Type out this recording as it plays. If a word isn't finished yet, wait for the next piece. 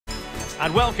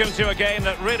And welcome to a game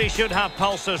that really should have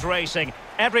pulses racing.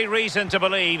 Every reason to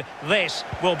believe this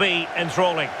will be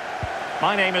enthralling.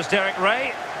 My name is Derek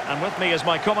Ray, and with me is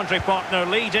my commentary partner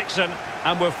Lee Dixon,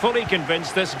 and we're fully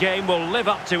convinced this game will live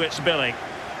up to its billing.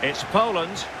 It's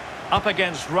Poland up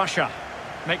against Russia.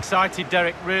 I'm excited,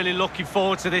 Derek. Really looking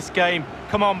forward to this game.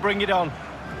 Come on, bring it on.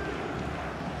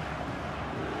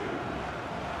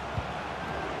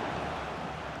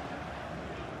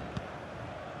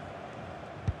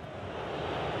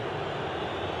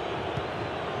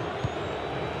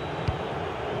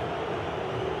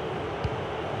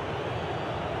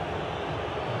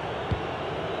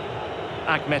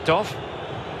 Akhmetov.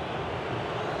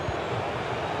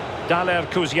 Daler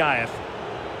Kuzyaev.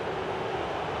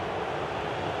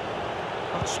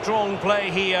 Strong play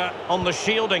here on the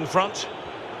shielding front.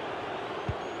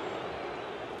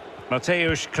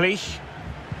 Mateusz Klich.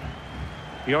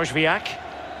 Jóźwiak.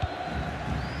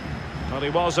 Well, he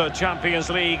was a Champions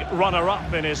League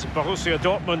runner-up in his Borussia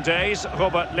Dortmund days,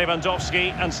 Robert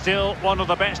Lewandowski, and still one of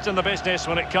the best in the business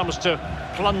when it comes to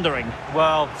plundering.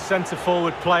 Well,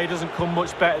 centre-forward play doesn't come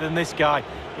much better than this guy.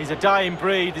 He's a dying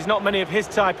breed. There's not many of his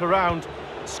type around.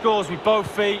 Scores with both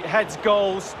feet, heads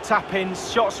goals,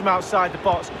 tap-ins, shots from outside the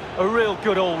box. A real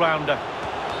good all-rounder.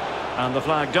 And the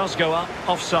flag does go up,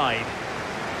 offside.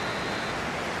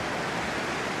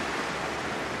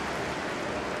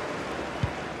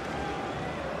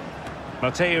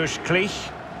 Mateusz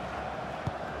Klich.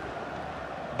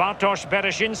 Bartosz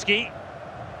Bereszyński.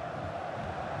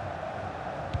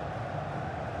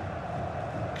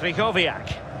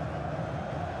 Krychowiak.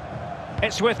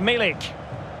 It's with Milik.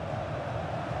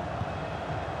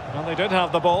 Well, they did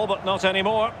have the ball, but not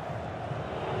anymore.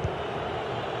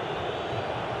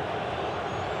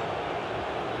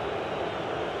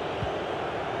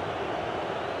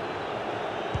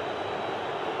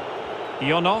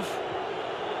 Ionov.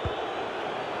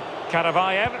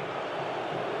 Karavayev.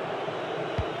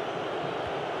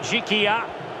 Zhikia.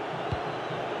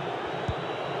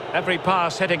 Every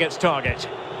pass hitting its target.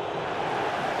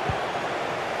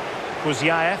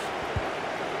 Kuzyaev.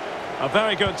 A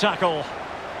very good tackle.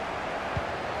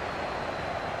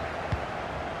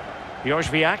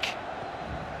 Jóźwiak.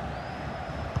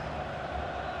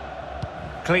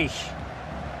 Klich.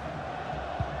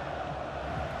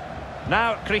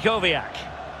 Now Krychowiak.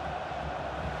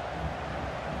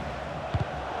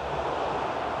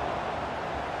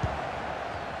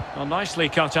 Well, nicely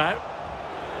cut out.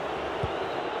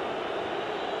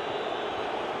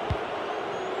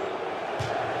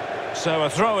 So a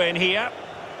throw in here.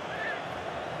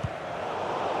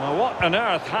 Well, what on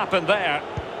earth happened there?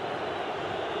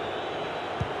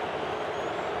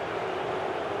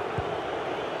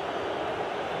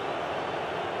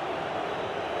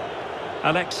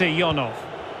 Alexei Ionov.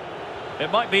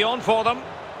 It might be on for them.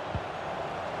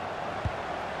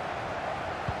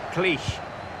 Klich.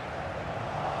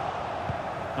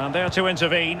 And there to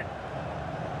intervene.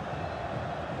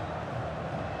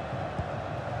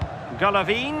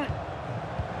 Golovin.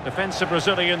 Defensive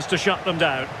Brazilians to shut them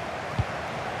down.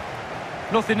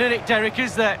 Nothing in it, Derek,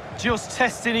 is there? Just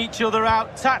testing each other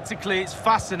out. Tactically, it's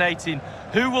fascinating.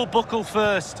 Who will buckle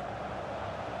first?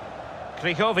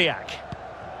 Krychowiak.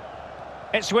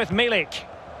 It's with Milik.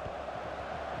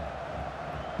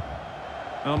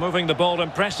 Well, moving the ball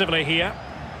impressively here.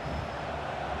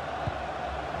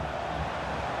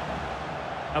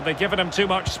 Have they given him too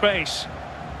much space?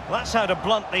 That's how to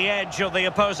blunt the edge of the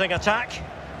opposing attack.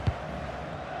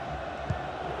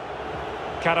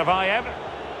 Karavayev.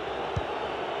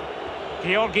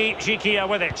 Georgi Zhikia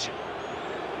with it.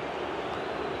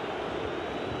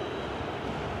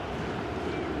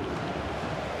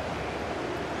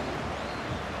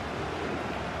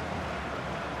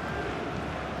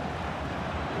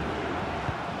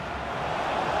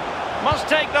 Must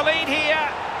take the lead here,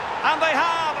 and they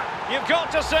have. You've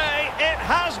got to say, it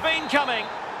has been coming.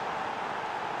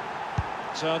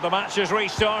 So the match has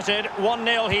restarted,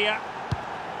 1-0 here.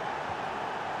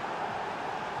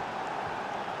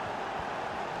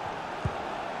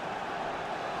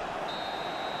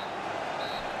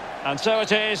 And so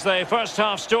it is, the first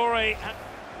half story.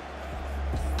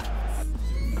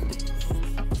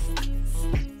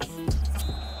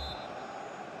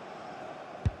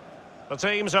 The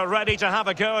teams are ready to have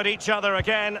a go at each other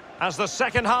again as the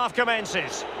second half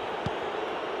commences.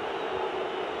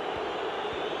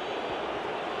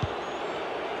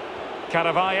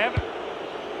 Karavayev.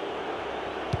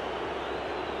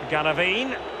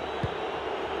 Golovin.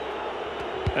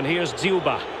 And here's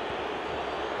Dziuba.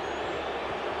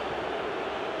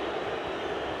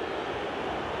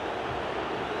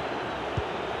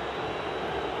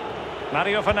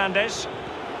 Mario Fernandes.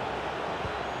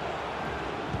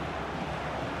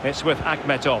 It's with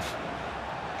Akhmetov.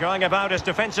 Going about his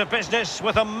defensive business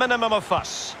with a minimum of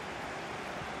fuss.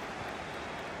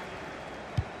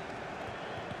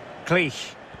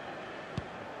 Klich.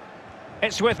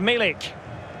 It's with Milik.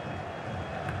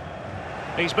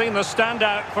 He's been the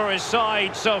standout for his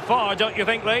side so far, don't you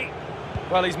think, Lee?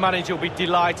 Well, his manager will be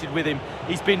delighted with him.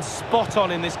 He's been spot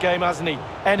on in this game, hasn't he?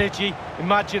 Energy,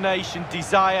 imagination,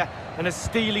 desire, and a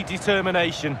steely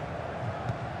determination.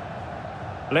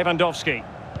 Lewandowski.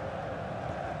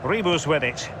 Ribus with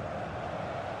it.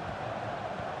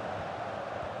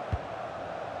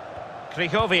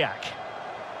 Krychowiak.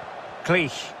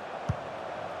 Klich.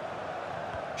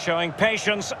 Showing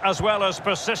patience as well as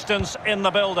persistence in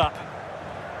the build-up.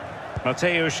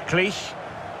 Mateusz Klich.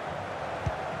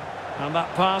 And that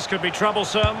pass could be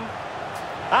troublesome.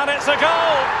 And it's a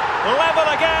goal! Level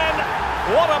again!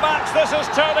 What a match this is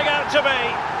turning out to be!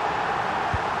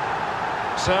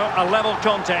 So, a level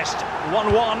contest,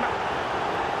 1-1.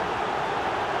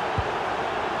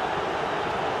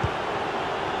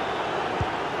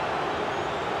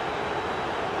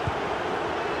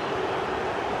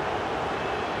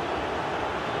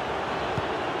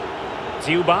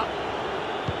 Ziuba.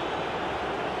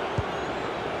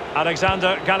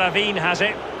 Alexander Galavin has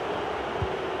it.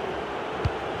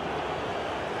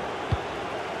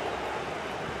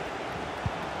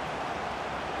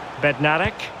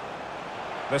 Bednarek.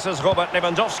 This is Robert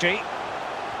Lewandowski.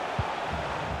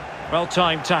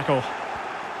 Well-timed tackle.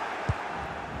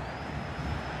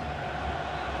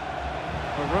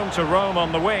 A room to roam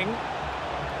on the wing.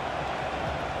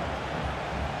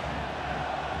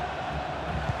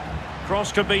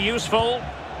 Cross could be useful.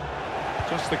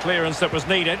 Just the clearance that was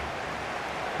needed.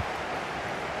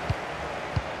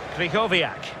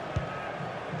 Krychowiak.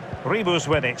 Ribus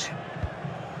with it.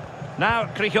 Now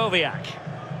Krychowiak.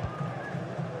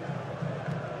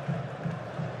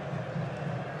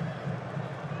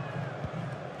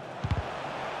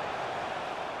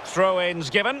 Throw-ins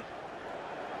given.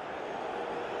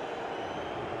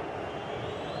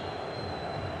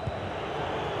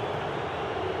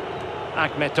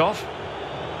 Akhmetov.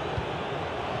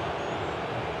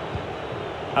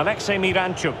 Alexei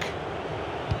Miranchuk.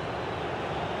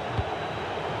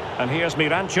 And here's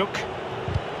Miranchuk.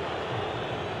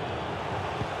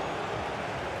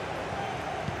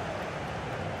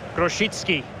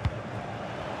 Grosicki.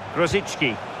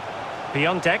 Grosicki.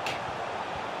 Piontek.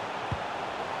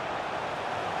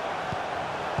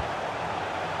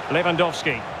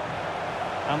 Lewandowski.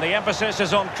 And the emphasis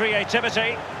is on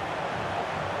creativity.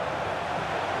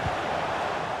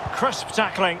 Crisp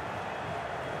tackling.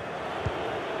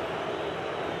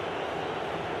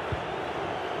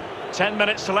 Ten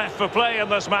minutes left for play in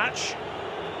this match.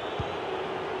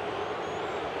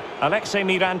 Alexei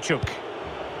Miranchuk.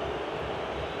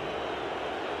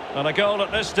 And a goal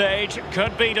at this stage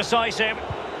could be decisive.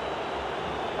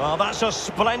 Well, that's a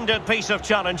splendid piece of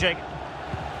challenging.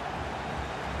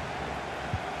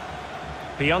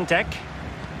 Piontek.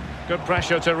 Good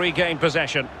pressure to regain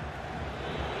possession.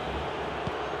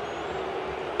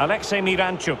 Alexei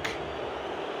Miranchuk.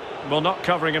 Well, not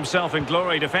covering himself in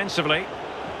glory defensively.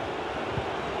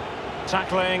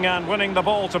 Tackling and winning the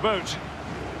ball to boot.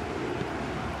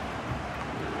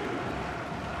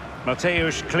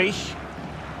 Mateusz Klich.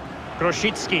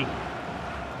 Grosicki.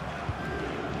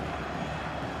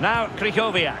 Now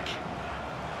Krychowiak.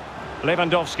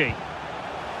 Lewandowski.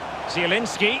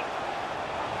 Zielinski.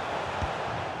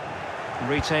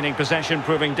 Retaining possession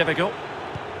proving difficult.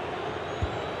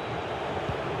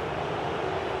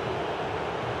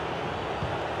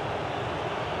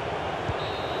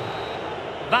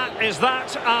 That is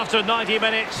that after 90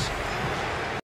 minutes.